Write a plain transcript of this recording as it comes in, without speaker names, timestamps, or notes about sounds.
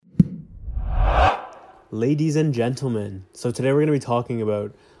Ladies and gentlemen, so today we're going to be talking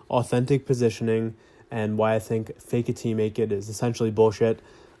about authentic positioning and why I think fake it till you make it is essentially bullshit.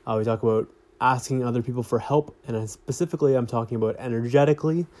 We talk about asking other people for help, and specifically I'm talking about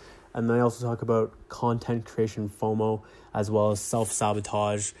energetically, and then I also talk about content creation FOMO as well as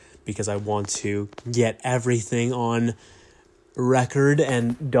self-sabotage because I want to get everything on record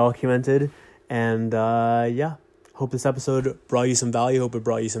and documented. And hope this episode brought you some value. Hope it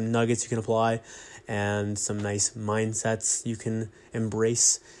brought you some nuggets you can apply and some nice mindsets you can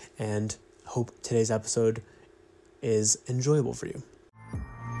embrace, and hope today's episode is enjoyable for you.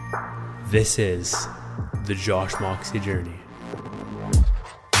 This is the Josh Moxie Journey.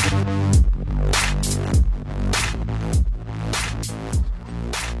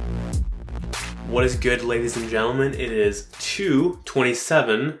 What is good, ladies and gentlemen? It is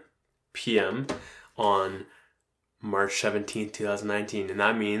 2:27 p.m. on March 17th, 2019, and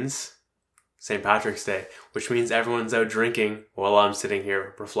that means St. Patrick's Day, which means everyone's out drinking while I'm sitting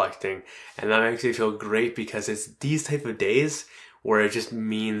here reflecting. And that makes me feel great because it's these type of days where it just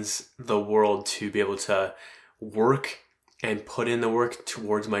means the world to be able to work and put in the work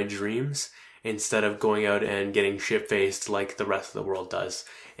towards my dreams instead of going out and getting shit-faced like the rest of the world does.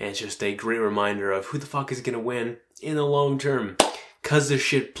 And it's just a great reminder of who the fuck is going to win in the long term, because the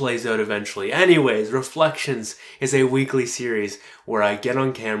shit plays out eventually. Anyways, Reflections is a weekly series where I get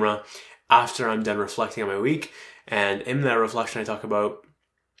on camera after I'm done reflecting on my week, and in that reflection I talk about,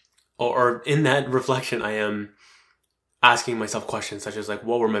 or in that reflection I am asking myself questions such as like,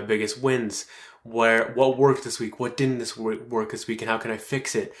 what were my biggest wins? What worked this week? What didn't work this week? And how can I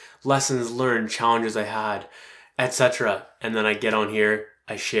fix it? Lessons learned, challenges I had, etc. And then I get on here,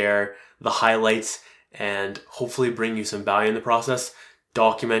 I share the highlights, and hopefully bring you some value in the process,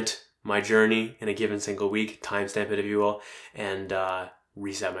 document my journey in a given single week, timestamp it if you will, and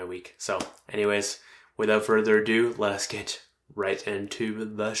reset my week. So anyways, without further ado, let us get right into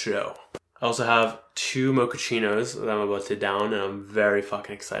the show. I also have 2 mochachinos that I'm about to down, and I'm very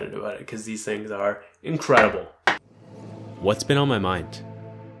fucking excited about it because these things are incredible. What's been on my mind?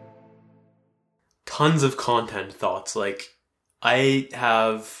 Tons of content thoughts. Like, I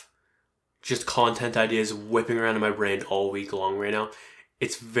have just content ideas whipping around in my brain all week long right now.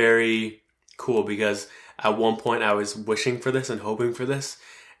 It's very cool because at one point I was wishing for this and hoping for this,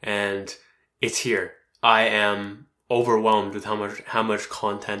 and it's here. I am overwhelmed with how much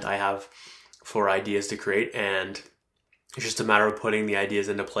content I have for ideas to create, and it's just a matter of putting the ideas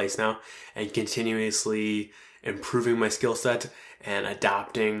into place now and continuously improving my skill set and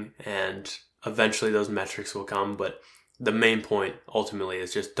adapting, and eventually those metrics will come. But the main point ultimately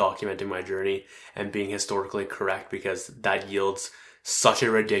is just documenting my journey and being historically correct, because that yields such a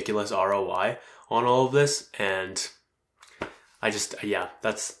ridiculous ROI on all of this. And that's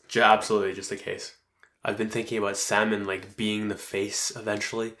absolutely just the case. I've been thinking about Salmon like being the face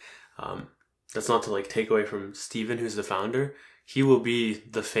eventually. That's not to like take away from Steven, who's the founder. He will be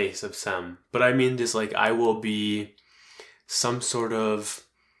the face of Sam. But I mean just like I will be some sort of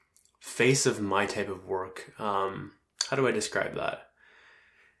face of my type of work. How do I describe that?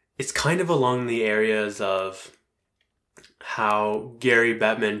 It's kind of along the areas of how Gary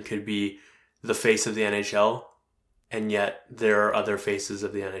Bettman could be the face of the NHL, and yet there are other faces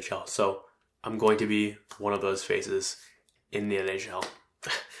of the NHL. So I'm going to be one of those faces in the NHL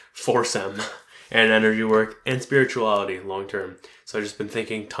for Sam and energy work and spirituality long term. So I've just been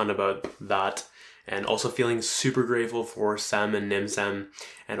thinking a ton about that, and also feeling super grateful for Sam and Nimsam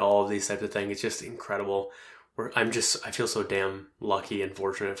and all of these types of things. It's just incredible. I feel so damn lucky and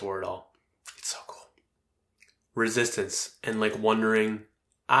fortunate for it all. It's so cool. Resistance and like wondering,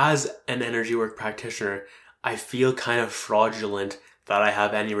 as an energy work practitioner, I feel kind of fraudulent that I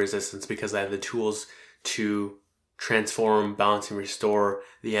have any resistance because I have the tools to transform, balance, and restore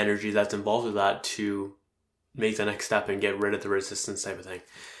the energy that's involved with that to make the next step and get rid of the resistance type of thing.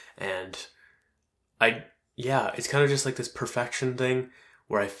 And it's kind of just like this perfection thing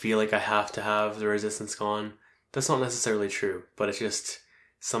where I feel like I have to have the resistance gone. That's not necessarily true, but it's just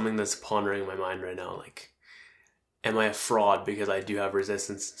something that's pondering in my mind right now. Like, am I a fraud because I do have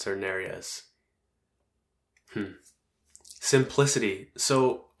resistance in certain areas? Simplicity.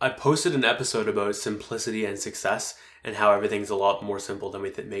 So I posted an episode about simplicity and success and how everything's a lot more simple than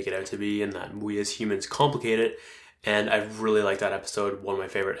we make it out to be, and that we as humans complicate it. And I really like that episode, one of my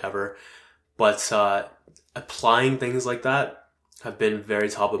favorite ever. But applying things like that have been very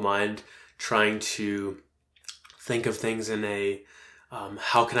top of mind, trying to think of things in a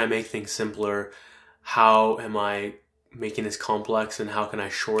how can I make things simpler? How am I making this complex, and how can I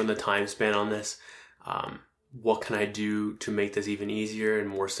shorten the time span on this? What can I do to make this even easier and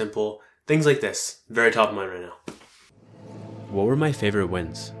more simple? Things like this, very top of mind right now. What were my favorite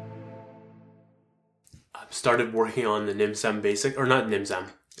wins? I started working on the NimSem basic, or not NimSem.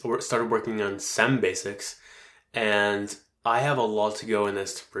 I started working on SEM basics, and I have a lot to go in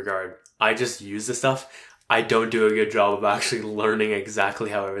this regard. I just use this stuff. I don't do a good job of actually learning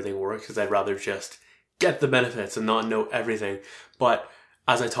exactly how everything works because I'd rather just get the benefits and not know everything. But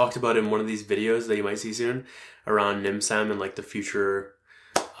as I talked about in one of these videos that you might see soon around NimSem and like the future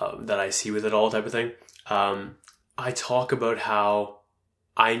that I see with it all type of thing, I talk about how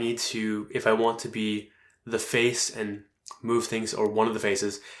I need to, if I want to be the face and move things, or one of the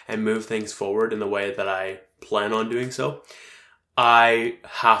faces, and move things forward in the way that I plan on doing so, I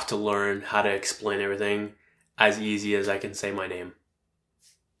have to learn how to explain everything as easy as I can say my name.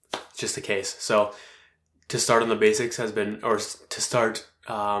 It's just the case. So to start on the basics has been, or to start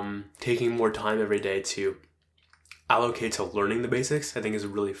taking more time every day to allocate to learning the basics, I think is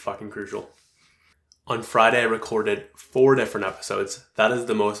really fucking crucial. On Friday, I recorded 4 different episodes. That is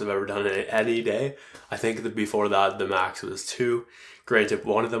the most I've ever done in any day. I think that before that, the max was 2. Granted,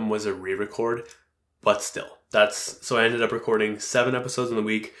 one of them was a re-record, but still. So I ended up recording 7 episodes in the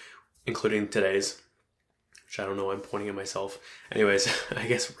week, including today's, which I don't know, I'm pointing at myself. Anyways, I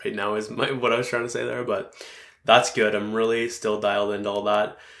guess right now is what I was trying to say there, but that's good. I'm really still dialed into all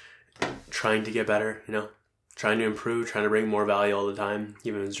that, trying to get better, trying to improve, trying to bring more value all the time.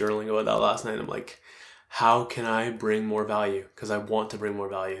 Even journaling about that last night, I'm like, how can I bring more value? Because I want to bring more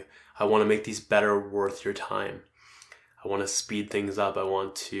value. I want to make these better worth your time. I want to speed things up. I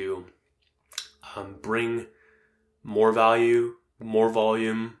want to bring more value, more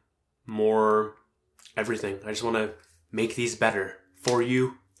volume, more everything. I just want to make these better for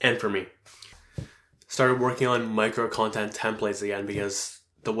you and for me. Started working on micro content templates again because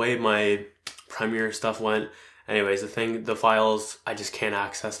the way my Premiere stuff went, anyways, the files, I just can't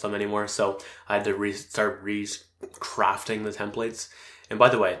access them anymore. So I had to start crafting the templates. And by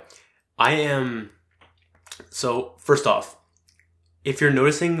the way, so first off, if you're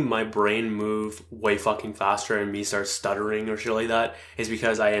noticing my brain move way fucking faster and me start stuttering or shit like that, it's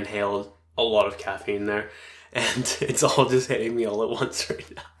because I inhaled a lot of caffeine there. And it's all just hitting me all at once right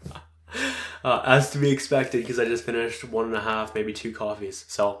now. As to be expected, because I just finished 1.5, maybe 2 coffees.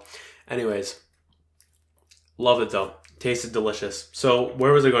 So anyways, love it though. Tasted delicious. So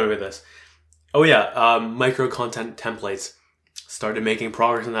where was I going with this? Oh yeah, micro content templates. Started making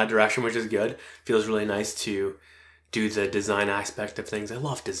progress in that direction, which is good. Feels really nice to do the design aspect of things. I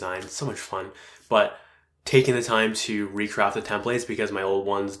love design. It's so much fun. But taking the time to recraft the templates because my old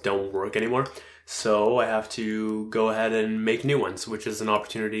ones don't work anymore. So I have to go ahead and make new ones, which is an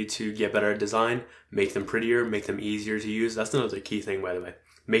opportunity to get better at design, make them prettier, make them easier to use. That's another key thing, by the way.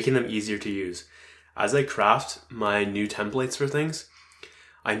 Making them easier to use. As I craft my new templates for things,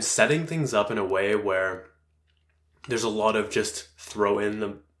 I'm setting things up in a way where there's a lot of just throw in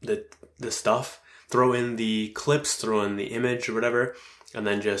the stuff, throw in the clips, throw in the image or whatever, and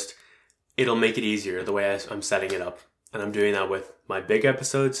then just, it'll make it easier the way I'm setting it up. And I'm doing that with my big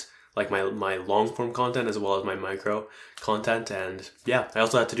episodes, like my long form content as well as my micro content. And yeah, I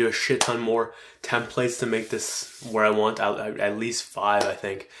also have to do a shit ton more templates to make this where I want at least 5, I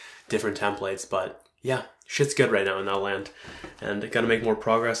think, different templates. But yeah, shit's good right now in that land. And I gotta make more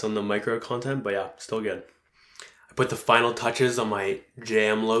progress on the micro content, but yeah, still good. I put the final touches on my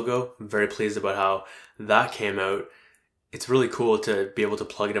JM logo. I'm very pleased about how that came out. It's really cool to be able to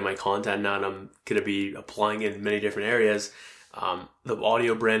plug it in my content now, and I'm going to be applying it in many different areas. The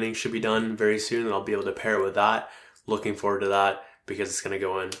audio branding should be done very soon, and I'll be able to pair it with that. Looking forward to that because it's going to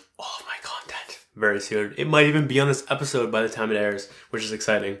go in all of my content very soon. It might even be on this episode by the time it airs, which is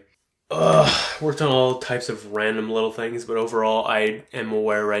exciting. Worked on all types of random little things, but overall I am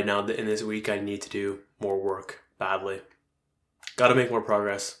aware right now that in this week I need to do more work badly. Got to make more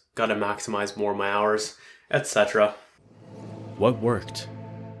progress. Got to maximize more of my hours, etc. What worked?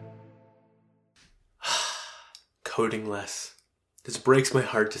 Coding less. This breaks my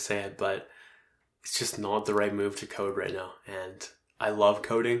heart to say it, but it's just not the right move to code right now. And I love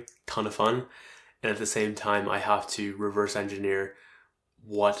coding, ton of fun. And at the same time, I have to reverse engineer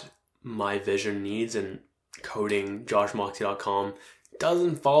what my vision needs, and coding joshmoxie.com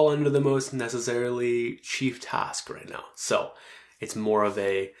doesn't fall under the most necessarily chief task right now. So it's more of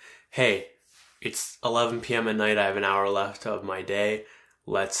a, hey, it's 11 p.m. at night, I have an hour left of my day,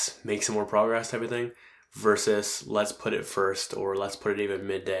 let's make some more progress type of thing, versus let's put it first, or let's put it even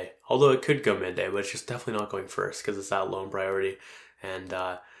midday. Although it could go midday, but it's just definitely not going first because it's that low in priority. And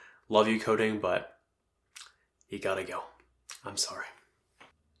love you coding, but you gotta go. I'm sorry.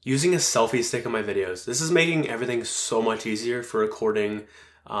 Using a selfie stick in my videos. This is making everything so much easier for recording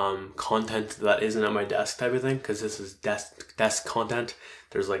content that isn't at my desk type of thing, because this is desk content.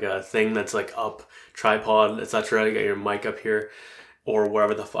 There's like a thing that's like up, tripod, etc. You got your mic up here, or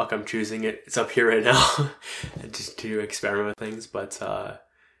wherever the fuck I'm choosing it. It's up here right now, just to experiment with things. But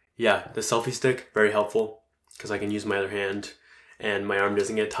yeah, the selfie stick, very helpful, because I can use my other hand, and my arm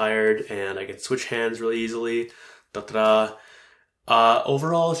doesn't get tired, and I can switch hands really easily.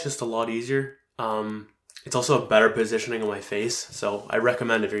 Overall, it's just a lot easier. It's also a better positioning on my face, so I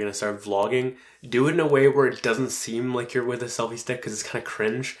recommend if you're going to start vlogging, do it in a way where it doesn't seem like you're with a selfie stick, because it's kind of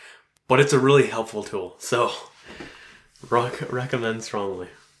cringe, but it's a really helpful tool, so recommend strongly.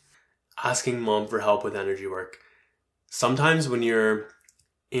 Asking mom for help with energy work. Sometimes when you're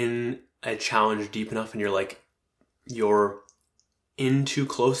in a challenge deep enough and you're in too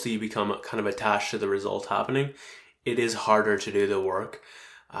close that you become kind of attached to the result happening, it is harder to do the work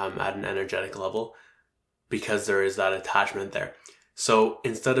at an energetic level, because there is that attachment there. So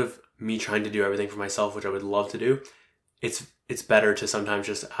instead of me trying to do everything for myself, which I would love to do, it's better to sometimes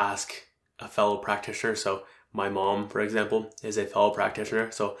just ask a fellow practitioner. So my mom, for example, is a fellow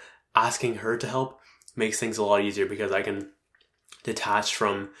practitioner. So asking her to help makes things a lot easier, because I can detach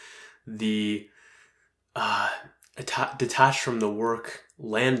from the work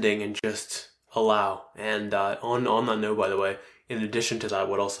landing and just allow. And on that note, by the way, in addition to that,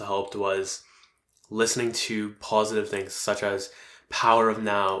 what also helped was listening to positive things such as Power of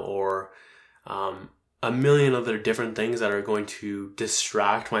Now, or a million other different things that are going to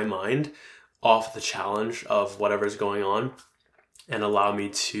distract my mind off the challenge of whatever's going on, and allow me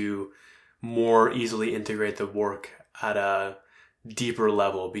to more easily integrate the work at a deeper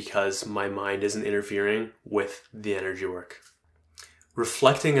level, because my mind isn't interfering with the energy work.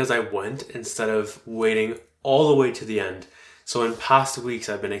 Reflecting as I went instead of waiting all the way to the end. So in past weeks,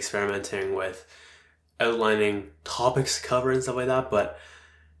 I've been experimenting with outlining topics to cover and stuff like that, but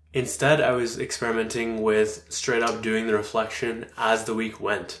instead I was experimenting with straight up doing the reflection as the week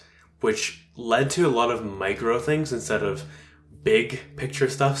went, which led to a lot of micro things instead of big picture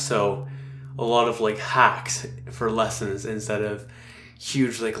stuff. So a lot of like hacks for lessons instead of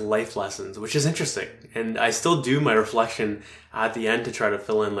huge like life lessons, which is interesting. And I still do my reflection at the end to try to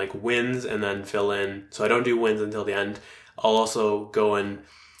fill in like wins, and then fill in, so I don't do wins until the end. I'll also go and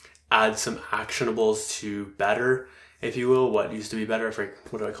add some actionables to better, if you will, what used to be better,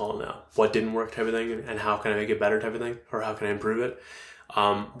 what do I call it now? What didn't work type of thing, and how can I make it better type of thing, or how can I improve it?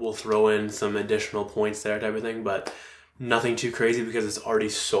 We'll throw in some additional points there type of thing, but nothing too crazy, because it's already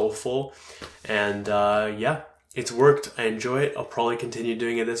so full. And yeah, it's worked. I enjoy it. I'll probably continue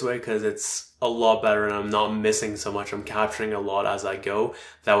doing it this way, because it's a lot better and I'm not missing so much. I'm capturing a lot as I go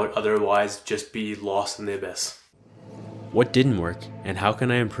that would otherwise just be lost in the abyss. What didn't work, and how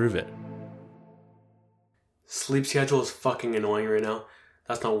can I improve it? Sleep schedule is fucking annoying right now.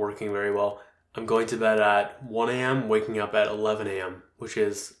 That's not working very well. I'm going to bed at 1 a.m., waking up at 11 a.m., which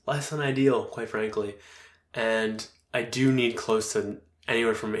is less than ideal, quite frankly. And I do need close to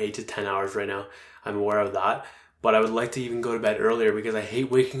anywhere from 8 to 10 hours right now. I'm aware of that. But I would like to even go to bed earlier, because I hate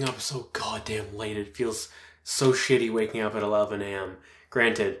waking up so goddamn late. It feels so shitty waking up at 11 a.m.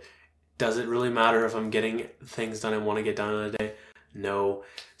 Granted, does it really matter if I'm getting things done I want to get done in a day? No.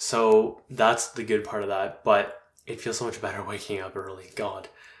 So that's the good part of that. But it feels so much better waking up early. God,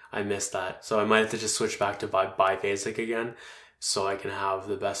 I miss that. So I might have to just switch back to biphasic again, so I can have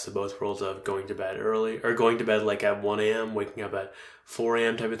the best of both worlds of going to bed early, or going to bed like at 1 a.m., waking up at 4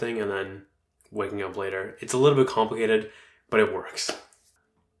 a.m. type of thing, and then waking up later. It's a little bit complicated, but it works.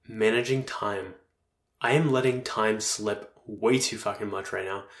 Managing time. I am letting time slip way too fucking much right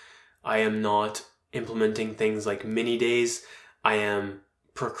now. I am not implementing things like mini days. I am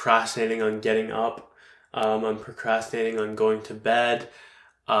procrastinating on getting up. I'm procrastinating on going to bed.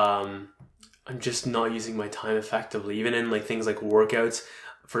 I'm just not using my time effectively. Even in like things like workouts,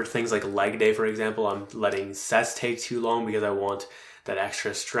 for things like leg day, for example, I'm letting sets take too long because I want that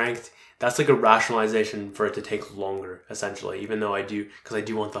extra strength. That's like a rationalization for it to take longer, essentially, even though I do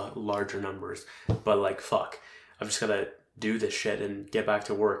want the larger numbers. But like, fuck, I've just got to do this shit and get back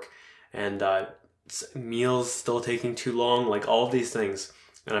to work. And meals still taking too long, like all of these things.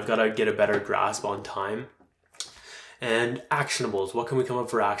 And I've got to get a better grasp on time. And actionables. What can we come up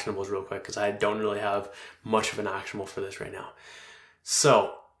for actionables real quick? Because I don't really have much of an actionable for this right now.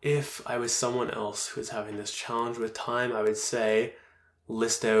 So if I was someone else who is having this challenge with time, I would say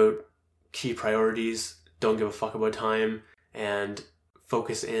list out key priorities, don't give a fuck about time, and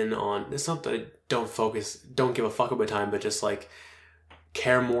focus in on, it's not that I don't give a fuck about time, but just like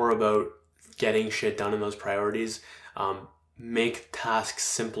care more about getting shit done in those priorities. Make tasks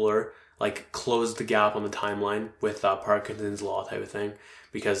simpler, like close the gap on the timeline with Parkinson's law type of thing.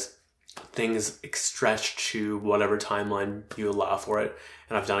 because things stretch to whatever timeline you allow for it.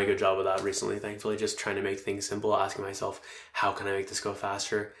 And I've done a good job of that recently, thankfully, just trying to make things simple, asking myself, how can I make this go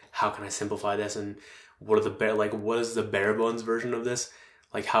faster? How can I simplify this? And what is the bare bones version of this?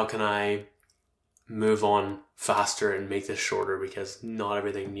 Like, how can I move on faster and make this shorter? Because not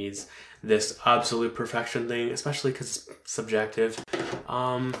everything needs this absolute perfection thing, especially because it's subjective.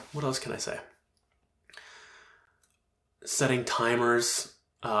 What else can I say? Setting timers,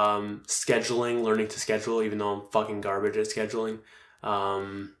 scheduling, learning to schedule, even though I'm fucking garbage at scheduling.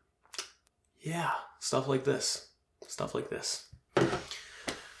 Stuff like this.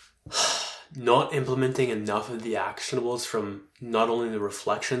 Not implementing enough of the actionables from not only the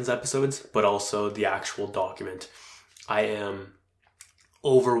reflections episodes, but also the actual document. I am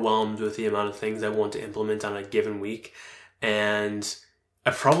overwhelmed with the amount of things I want to implement on a given week, and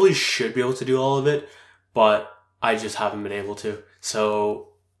I probably should be able to do all of it, but I just haven't been able to. So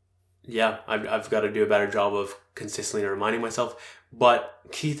yeah, I've got to do a better job of consistently reminding myself. But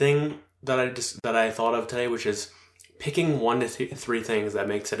key thing that I thought of today, which is picking 1 to 3 things that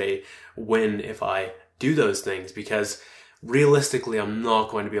makes it a win if I do those things, because realistically I'm not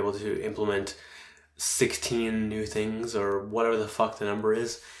going to be able to implement 16 new things or whatever the fuck the number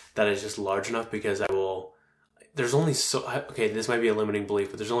is that is just large enough, because this might be a limiting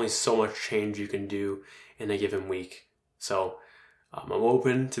belief, but there's only so much change you can do in a given week. So I'm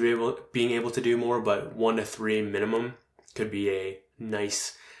open to being able to do more, but 1 to 3 minimum could be a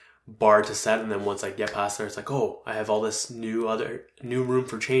nice bar to set. And then once I get past there, it's like, oh, I have all this new room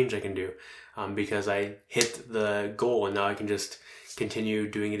for change I can do, because I hit the goal, and now I can just continue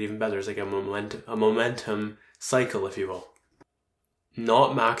doing it even better. It's like a momentum cycle, if you will.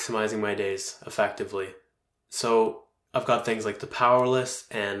 Not maximizing my days effectively. So I've got things like the power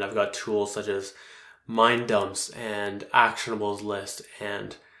list, and I've got tools such as mind dumps and actionables list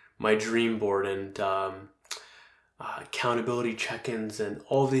and my dream board and accountability check-ins and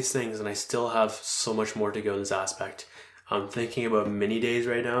all of these things, and I still have so much more to go in this aspect. I'm thinking about mini days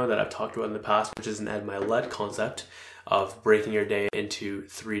right now that I've talked about in the past, which is an Ed Milet concept of breaking your day into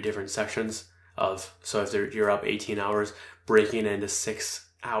 3 different sections so if you're up 18 hours, breaking it into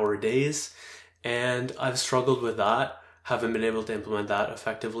 6-hour days. And I've struggled with that. Haven't been able to implement that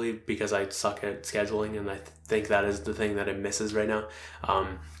effectively because I suck at scheduling, and I think that is the thing that it misses right now.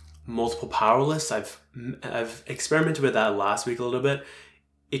 Multiple power lists, I've experimented with that last week a little bit.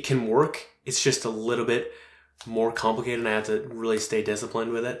 It can work. It's just a little bit more complicated, and I have to really stay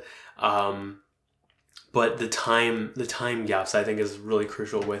disciplined with it. But the time gaps, I think, is really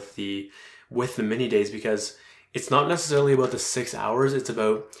crucial with the mini days, because it's not necessarily about the 6 hours. It's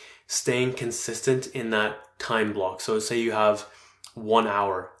about staying consistent in that time block. So say you have 1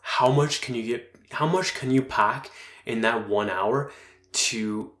 hour. How much can you pack in that 1 hour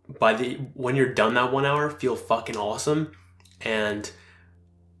to, when you're done that 1 hour, feel fucking awesome, and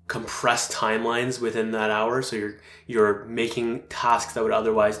compress timelines within that hour, so you're making tasks that would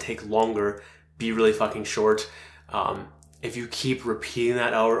otherwise take longer be really fucking short. If you keep repeating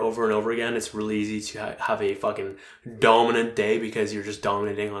that hour over and over again, it's really easy to have a fucking dominant day, because you're just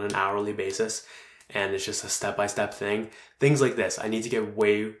dominating on an hourly basis, and it's just a step-by-step thing. Things like this. I need to get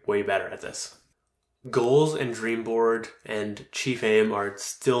way, way better at this. Goals and dream board and chief aim are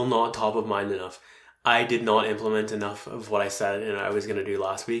still not top of mind enough. I did not implement enough of what I said and I was going to do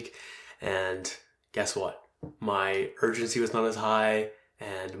last week. And guess what? My urgency was not as high,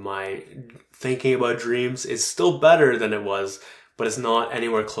 and my thinking about dreams is still better than it was, but it's not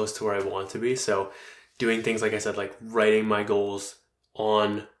anywhere close to where I want to be. So doing things, like I said, like writing my goals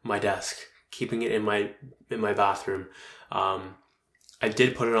on my desk, keeping it in my bathroom. I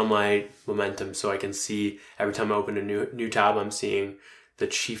did put it on my momentum, so I can see every time I open a new tab, I'm seeing the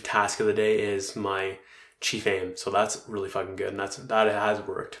chief task of the day is my chief aim. So that's really fucking good, and that has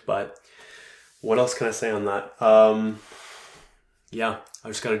worked. But what else can I say on that? I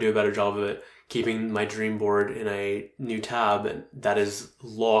just got to do a better job of it. Keeping my dream board in a new tab, and that is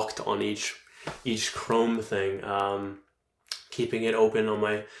locked on each Chrome thing. Keeping it open on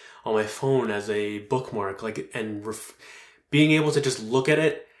my phone as a bookmark, being able to just look at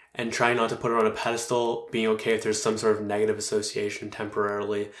it and try not to put it on a pedestal. Being okay if there's some sort of negative association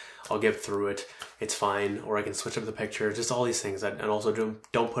temporarily. I'll get through it. It's fine. Or I can switch up the picture. Just all these things. And also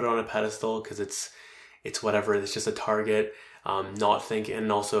don't put it on a pedestal, because it's whatever. It's just a target. Not thinking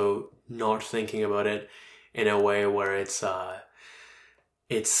about it in a way where it's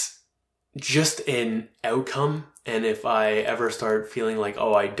just an outcome. And if I ever start feeling like,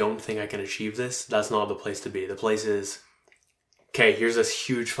 oh, I don't think I can achieve this, that's not the place to be. The place is, okay, here's this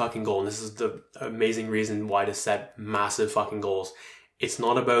huge fucking goal. And this is the amazing reason why to set massive fucking goals. it's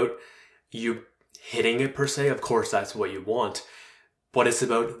not about you hitting it per se. Of course, that's what you want, but it's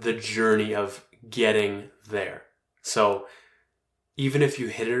about the journey of getting there. So even if you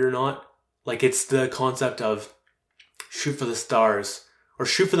hit it or not, like, it's the concept of shoot for the stars or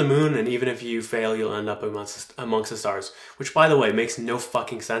shoot for the moon, and even if you fail, you'll end up amongst the stars, which, by the way, makes no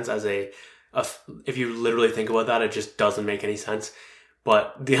fucking sense as if you literally think about that, it just doesn't make any sense.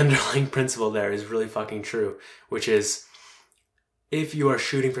 But the underlying principle there is really fucking true, which is, if you are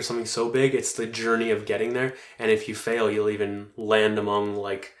shooting for something so big, it's the journey of getting there. And if you fail, you'll even land among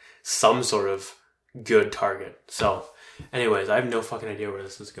like some sort of good target. So anyways, I have no fucking idea where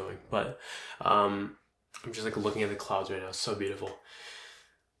this is going, but I'm just like looking at the clouds right now. It's so beautiful.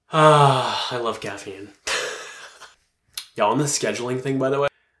 I love caffeine. Yeah, on the scheduling thing, by the way,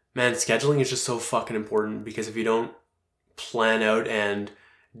 man, scheduling is just so fucking important, because if you don't plan out and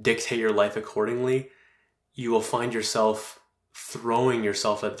dictate your life accordingly, you will find yourself throwing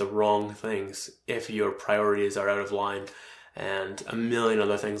yourself at the wrong things if your priorities are out of line, and a million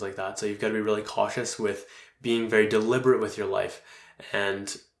other things like that. So you've got to be really cautious with being very deliberate with your life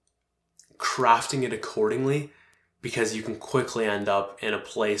and crafting it accordingly, because you can quickly end up in a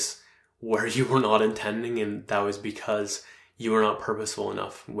place where you were not intending, and that was because you were not purposeful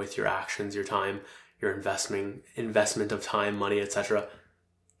enough with your actions, your time, your investment of time, money, etc.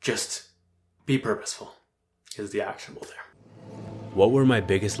 Just be purposeful is the actionable there. What were my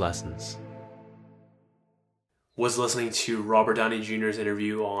biggest lessons? Was listening to Robert Downey Jr.'s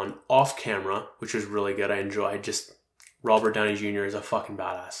interview on Off Camera, which was really good. I enjoyed just Robert Downey Jr. is a fucking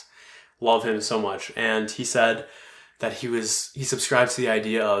badass. Love him so much. And he said that he subscribes to the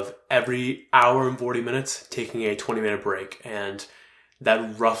idea of every hour and 40 minutes taking a 20-minute break. And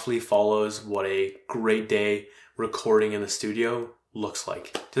that roughly follows what a great day recording in the studio looks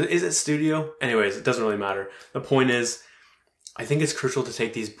like. Is it studio? Anyways, it doesn't really matter. The point is, I think it's crucial to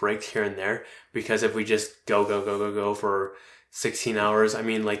take these breaks here and there, because if we just go for 16 hours, I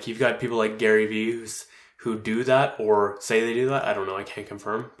mean, like, you've got people like Gary Vee who do that, or say they do that. I don't know. I can't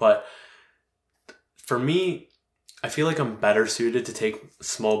confirm. But for me, I feel like I'm better suited to take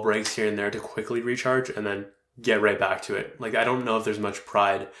small breaks here and there to quickly recharge and then get right back to it. Like, I don't know if there's much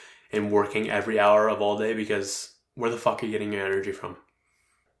pride in working every hour of all day, because where the fuck are you getting your energy from?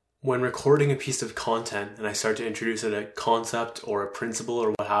 When recording a piece of content and I start to introduce a concept or a principle or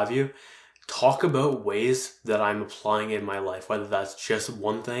what have you, talk about ways that I'm applying it in my life, whether that's just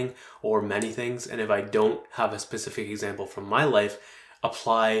one thing or many things. And if I don't have a specific example from my life,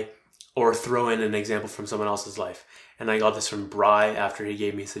 apply or throw in an example from someone else's life. And I got this from Bry after he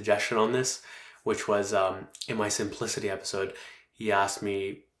gave me a suggestion on this, which was in my simplicity episode. He asked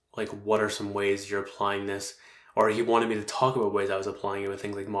me, like, what are some ways you're applying this? Or he wanted me to talk about ways I was applying it with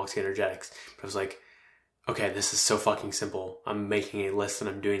things like Moxie Energetics. But I was like, okay, this is so fucking simple. I'm making a list and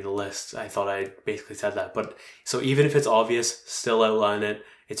I'm doing the list. I thought I basically said that. But so even if it's obvious, still outline it.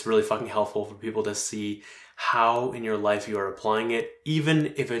 It's really fucking helpful for people to see how in your life you are applying it.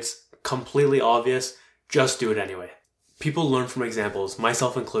 Even if it's completely obvious, just do it anyway. People learn from examples,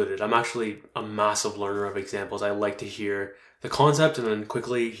 myself included. I'm actually a massive learner of examples. I like to hear the concept and then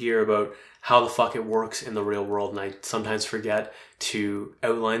quickly hear about how the fuck it works in the real world. And I sometimes forget to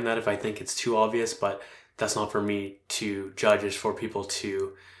outline that if I think it's too obvious, but that's not for me to judge. It's for people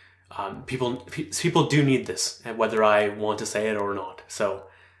to, people do need this, whether I want to say it or not. So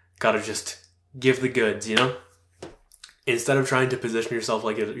gotta just give the goods, you know? Instead of trying to position yourself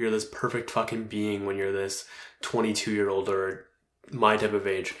like you're this perfect fucking being when you're this 22-year-old or my type of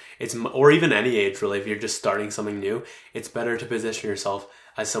age, or even any age really, if you're just starting something new, it's better to position yourself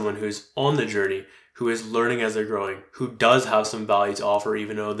as someone who's on the journey, who is learning as they're growing, who does have some value to offer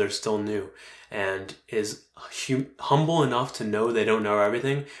even though they're still new, and is humble enough to know they don't know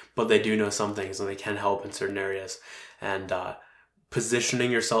everything, but they do know some things and they can help in certain areas. And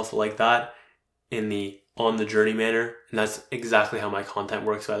positioning yourself like that in the on the journey manner, and that's exactly how my content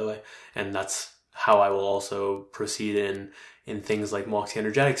works, by the way, and that's how I will also proceed in things like Moxie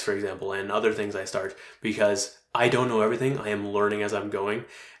Energetics, for example, and other things I start, because I don't know everything. I am learning as I'm going,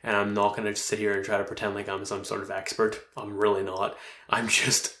 and I'm not going to sit here and try to pretend like I'm some sort of expert. I'm really not. I'm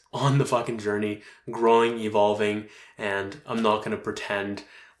just on the fucking journey, growing, evolving, and I'm not going to pretend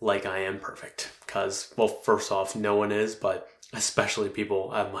like I am perfect, because, well, first off, no one is, but especially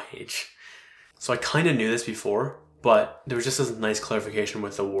people at my age. So I kind of knew this before, but there was just this nice clarification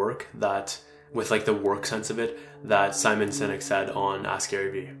with the work with like the work sense of it, that Simon Sinek said on Ask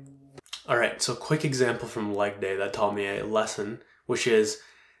Gary Vee. Alright, so quick example from leg day that taught me a lesson, which is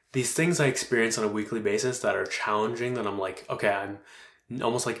these things I experience on a weekly basis that are challenging, that I'm like, okay, I'm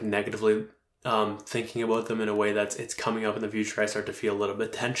almost like negatively thinking about them in a way that's it's coming up in the future, I start to feel a little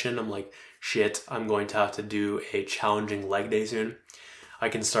bit tension. I'm like, shit, I'm going to have to do a challenging leg day soon. I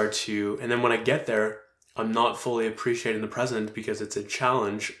can start to, and then when I get there, I'm not fully appreciating the present because it's a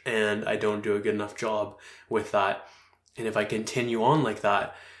challenge and I don't do a good enough job with that. And if I continue on like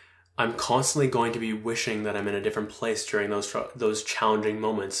that, I'm constantly going to be wishing that I'm in a different place during those challenging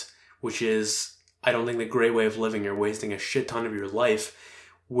moments, which is, I don't think, the great way of living. You're wasting a shit ton of your life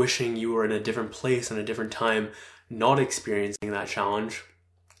wishing you were in a different place and a different time, not experiencing that challenge.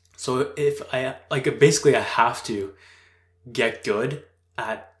 So basically I have to get good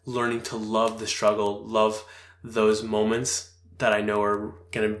at learning to love the struggle, love those moments that I know are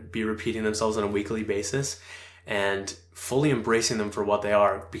going to be repeating themselves on a weekly basis, and fully embracing them for what they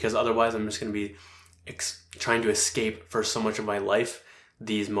are, because otherwise I'm just going to be trying to escape for so much of my life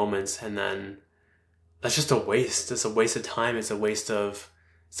these moments, and then that's just a waste. It's a waste of time. It's a waste of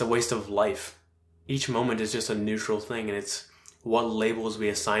life. Each moment is just a neutral thing, and it's what labels we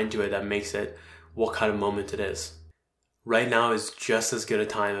assign to it that makes it what kind of moment it is. Right now is just as good a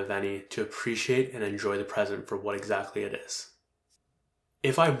time of any to appreciate and enjoy the present for what exactly it is.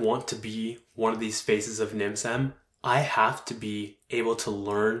 If I want to be one of these faces of NIMSM, I have to be able to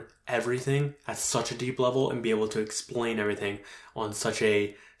learn everything at such a deep level and be able to explain everything on such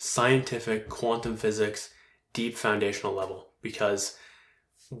a scientific, quantum physics, deep foundational level, because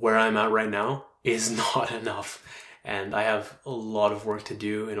where I'm at right now is not enough. And I have a lot of work to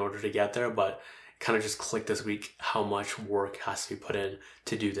do in order to get there, but kind of just clicked this week how much work has to be put in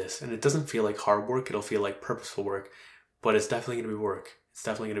to do this. And it doesn't feel like hard work, it'll feel like purposeful work, but it's definitely going to be work. It's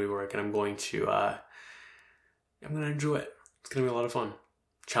definitely going to be work, and I'm going to enjoy it. It's going to be a lot of fun.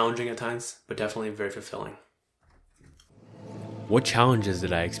 Challenging at times, but definitely very fulfilling. What challenges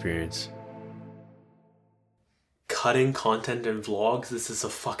did I experience? Cutting content and vlogs, this is a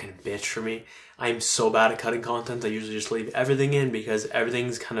fucking bitch for me. I'm so bad at cutting content. I usually just leave everything in because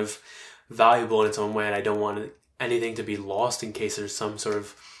everything's kind of valuable in its own way, and I don't want anything to be lost in case there's some sort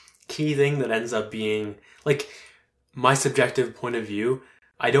of key thing that ends up being like my subjective point of view.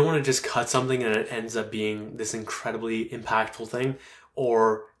 I don't want to just cut something and it ends up being this incredibly impactful thing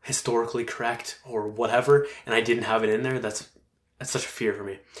or historically correct or whatever, and I didn't have it in there. That's such a fear for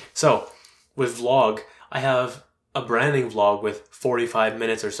me. So with vlog, I have a branding vlog with 45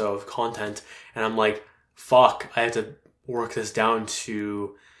 minutes or so of content, and I'm like, fuck, I have to work this down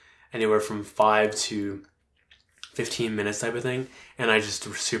to anywhere from 5 to 15 minutes type of thing, and I just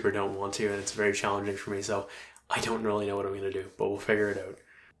super don't want to, and it's very challenging for me, so I don't really know what I'm going to do, but we'll figure it out.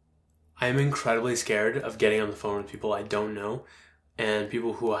 I am incredibly scared of getting on the phone with people I don't know and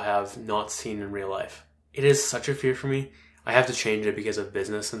people who I have not seen in real life. It is such a fear for me. I have to change it because of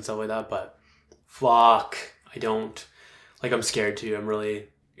business and stuff like that, but fuck, I'm scared too.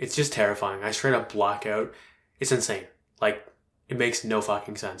 It's just terrifying. I straight up black out. It's insane. It makes no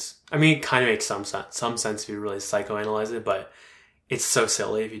fucking sense. I mean, it kind of makes some sense if you really psychoanalyze it, but it's so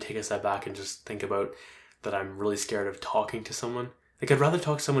silly if you take a step back and just think about that I'm really scared of talking to someone. I'd rather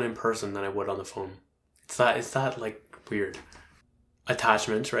talk to someone in person than I would on the phone. It's that weird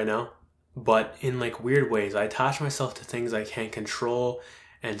attachment right now, but in weird ways. I attach myself to things I can't control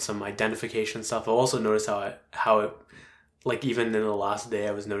and some identification stuff. I've also noticed how it, even in the last day,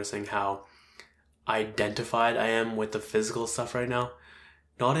 I was noticing how identified I am with the physical stuff right now.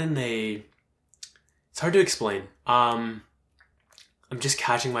 It's hard to explain. I'm just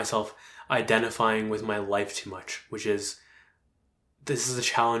catching myself identifying with my life too much, this is a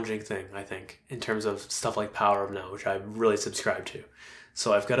challenging thing, I think, in terms of stuff like Power of Now, which I really subscribe to.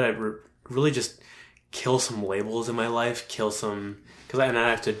 So I've got to really just kill some labels in my life, and I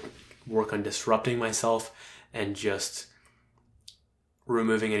have to work on disrupting myself and just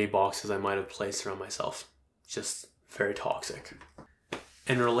removing any boxes I might have placed around myself. Just very toxic.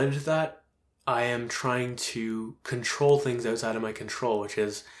 And related to that, I am trying to control things outside of my control, which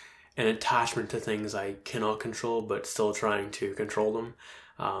is an attachment to things I cannot control, but still trying to control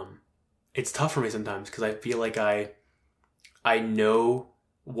them. It's tough for me sometimes because I feel like I know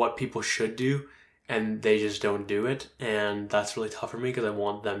what people should do and they just don't do it. And that's really tough for me because I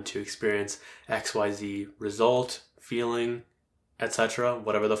want them to experience XYZ result, feeling, etc.,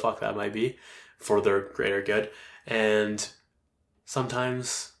 whatever the fuck that might be, for their greater good. And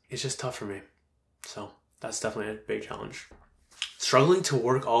sometimes it's just tough for me. So that's definitely a big challenge. Struggling to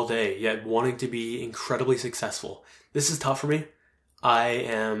work all day, yet wanting to be incredibly successful. This is tough for me. I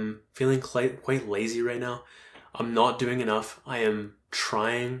am feeling quite lazy right now. I'm not doing enough. I am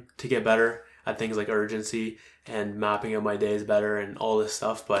trying to get better at things like urgency and mapping out my days better and all this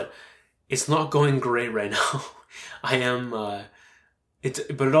stuff, but it's not going great right now. I am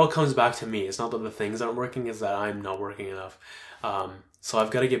but it all comes back to me. It's not that the things aren't working, it's that I'm not working enough. So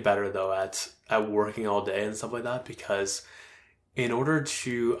I've got to get better though at working all day and stuff like that, because in order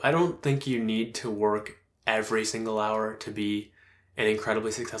to, I don't think you need to work every single hour to be an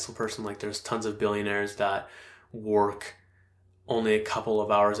incredibly successful person. Like there's tons of billionaires that work only a couple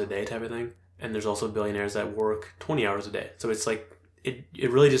of hours a day type of thing. And there's also billionaires that work 20 hours a day. So it's like,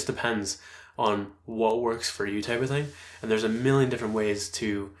 it really just depends on what works for you type of thing. And there's a million different ways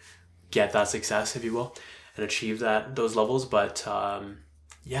to get that success, if you will, and achieve those levels. But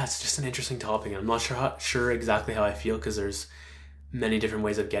yeah, it's just an interesting topic. I'm not sure exactly how I feel, because there's many different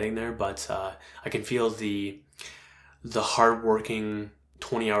ways of getting there. But I can feel the hardworking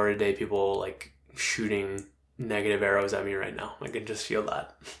 20-hour a day people like shooting negative arrows at me right now. I can just feel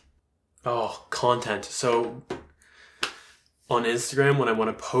that. Oh, content. So on Instagram, when I want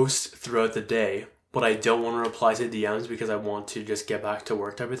to post throughout the day, but I don't want to reply to DMs because I want to just get back to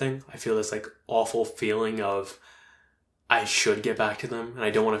work type of thing, I feel this like awful feeling of I should get back to them, and I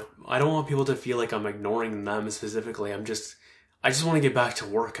don't want people to feel like I'm ignoring them specifically. I just want to get back to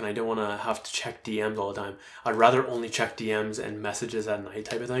work, and I don't want to have to check DMs all the time. I'd rather only check DMs and messages at night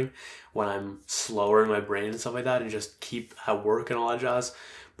type of thing when I'm slower in my brain and stuff like that, and just keep at work and all that jazz.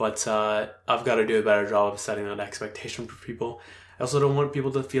 But I've got to do a better job of setting that expectation for people. I also don't want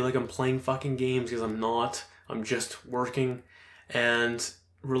people to feel like I'm playing fucking games, because I'm not. I'm just working. And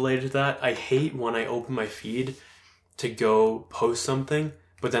related to that, I hate when I open my feed to go post something,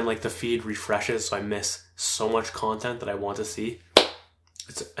 but then like the feed refreshes, so I miss so much content that I want to see.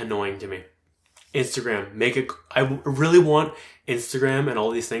 It's annoying to me. Instagram, I really want Instagram and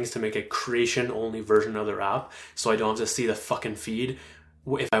all these things to make a creation only version of their app, so I don't have to see the fucking feed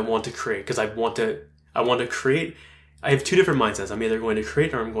if I want to create, because I want to create. I have two different mindsets. I'm either going to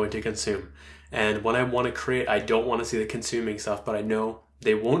create or I'm going to consume. And when I want to create, I don't want to see the consuming stuff, but I know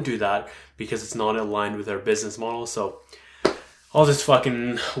they won't do that because it's not aligned with their business model. So I'll just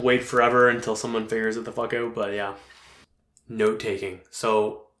fucking wait forever until someone figures it the fuck out. But yeah, note taking.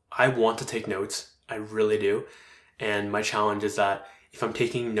 So I want to take notes. I really do. And my challenge is that if I'm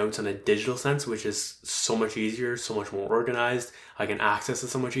taking notes in a digital sense, which is so much easier, so much more organized, I can access it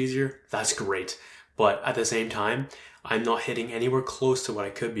so much easier, that's great. But at the same time, I'm not hitting anywhere close to what I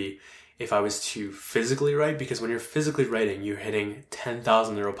could be if I was to physically write, because when you're physically writing, you're hitting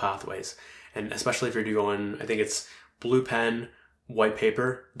 10,000 neural pathways. And especially if you're doing, I think it's blue pen, white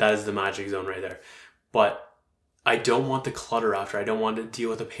paper, that is the magic zone right there. But I don't want the clutter after. I don't want to deal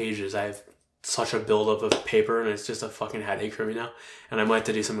with the pages. I have such a buildup of paper, and it's just a fucking headache for me now. And I might have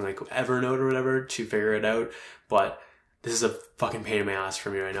to do something like Evernote or whatever to figure it out. But this is a fucking pain in my ass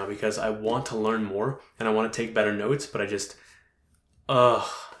for me right now, because I want to learn more and I want to take better notes, but I just,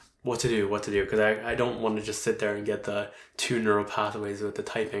 what to do, because I don't want to just sit there and get the 2 neural pathways with the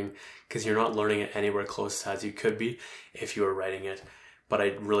typing, because you're not learning it anywhere close as you could be if you were writing it. But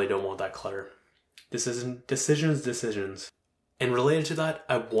I really don't want that clutter. Decisions. And related to that,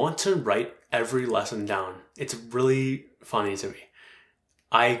 I want to write every lesson down. It's really funny to me.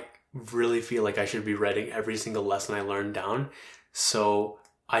 I really feel like I should be writing every single lesson I learned down. So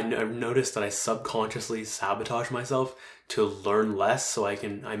I've noticed that I subconsciously sabotage myself to learn less, so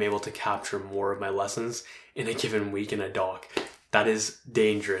I'm able to capture more of my lessons in a given week in a doc. That is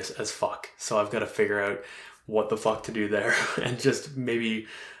dangerous as fuck. So I've got to figure out what the fuck to do there and just maybe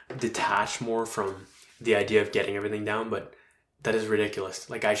detach more from the idea of getting everything down. But that is ridiculous.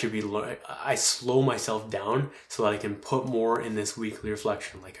 Like I slow myself down so that I can put more in this weekly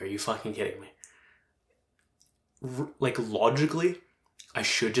reflection. Like, are you fucking kidding me? Like logically, I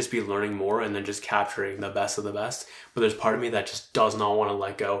should just be learning more and then just capturing the best of the best. But there's part of me that just does not want to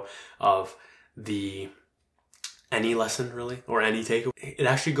let go of any lesson really, or any takeaway. It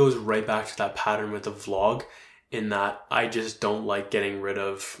actually goes right back to that pattern with the vlog, in that I just don't like getting rid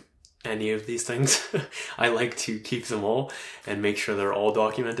of any of these things. I like to keep them all and make sure they're all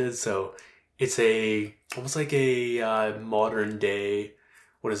documented. So it's almost like a modern day,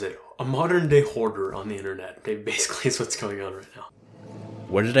 a modern day hoarder on the internet. Basically is what's going on right now.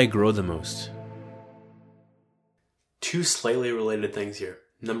 Where did I grow the most? 2 slightly related things here.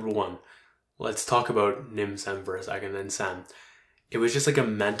 Number 1, let's talk about NimSam for a second, and Sam. It was just like a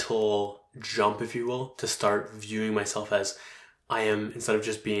mental jump, if you will, to start viewing myself as I am, instead of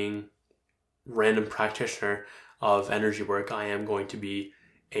just being random practitioner of energy work, I am going to be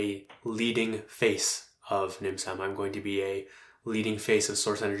a leading face of NimSam. I'm going to be a leading face of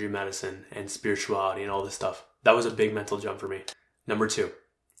source energy medicine and spirituality and all this stuff. That was a big mental jump for me. Number 2,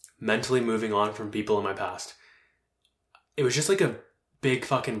 mentally moving on from people in my past. It was just like a big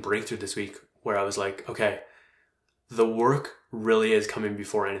fucking breakthrough this week where I was like, okay, the work really is coming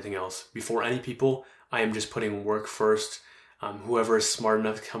before anything else. Before any people, I am just putting work first. Whoever is smart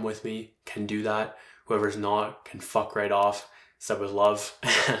enough to come with me can do that. Whoever's not can fuck right off. Said with love.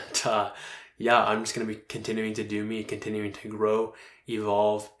 And yeah, I'm just going to be continuing to do me, continuing to grow,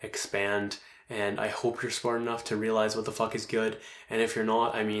 evolve, expand. And I hope you're smart enough to realize what the fuck is good. And if you're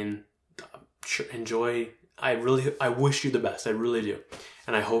not, I mean, enjoy. I wish you the best. I really do.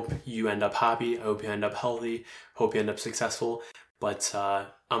 And I hope you end up happy. I hope you end up healthy. Hope you end up successful. But I'm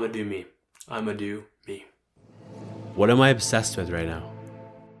going to do me. I'm going to do me. What am I obsessed with right now?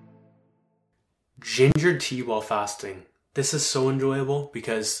 Ginger tea while fasting. This is so enjoyable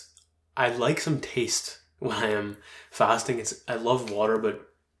because I like some taste when I am fasting. I love water, but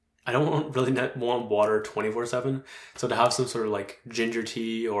I don't really want water 24/7. So to have some sort of like ginger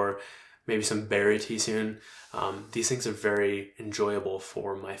tea or maybe some berry tea soon, these things are very enjoyable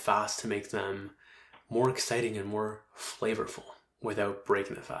for my fast to make them more exciting and more flavorful without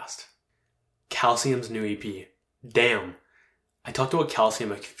breaking the fast. Calcium's new EP. Damn. I talked about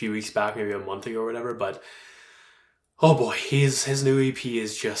Calcium a few weeks back, maybe a month ago or whatever, but oh boy, his new EP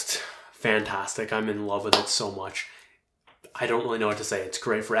is just fantastic. I'm in love with it so much. I don't really know what to say. It's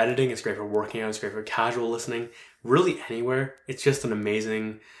great for editing. It's great for working out. It's great for casual listening. Really anywhere. It's just an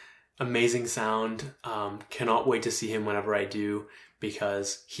amazing sound. Cannot wait to see him whenever I do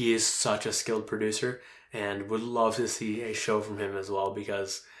because he is such a skilled producer and would love to see a show from him as well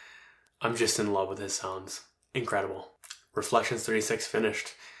because I'm just in love with his sounds. Incredible. Reflections 36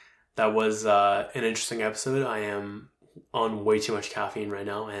 finished. That was an interesting episode. I am on way too much caffeine right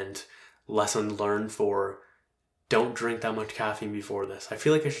now, and lesson learned for don't drink that much caffeine before this. I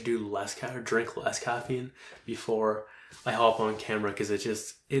feel like I should do drink less caffeine before I hop on camera because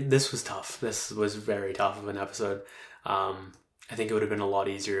this was tough. This was very tough of an episode. I think it would have been a lot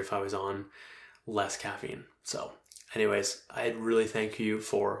easier if I was on less caffeine. So anyways, I'd really thank you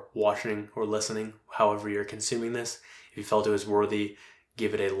for watching or listening, however you're consuming this. If you felt it was worthy,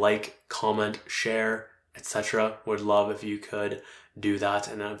 give it a like, comment, share, etc. Would love if you could do that.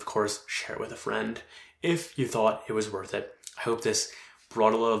 And then, of course, share it with a friend if you thought it was worth it. I hope this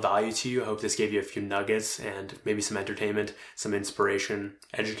brought a little value to you. I hope this gave you a few nuggets and maybe some entertainment, some inspiration,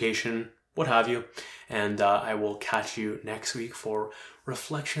 education, what have you. And I will catch you next week for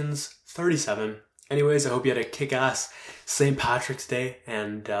Reflections 37. Anyways, I hope you had a kick-ass St. Patrick's Day.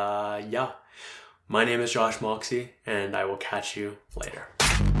 And yeah, my name is Josh Moxie, and I will catch you later.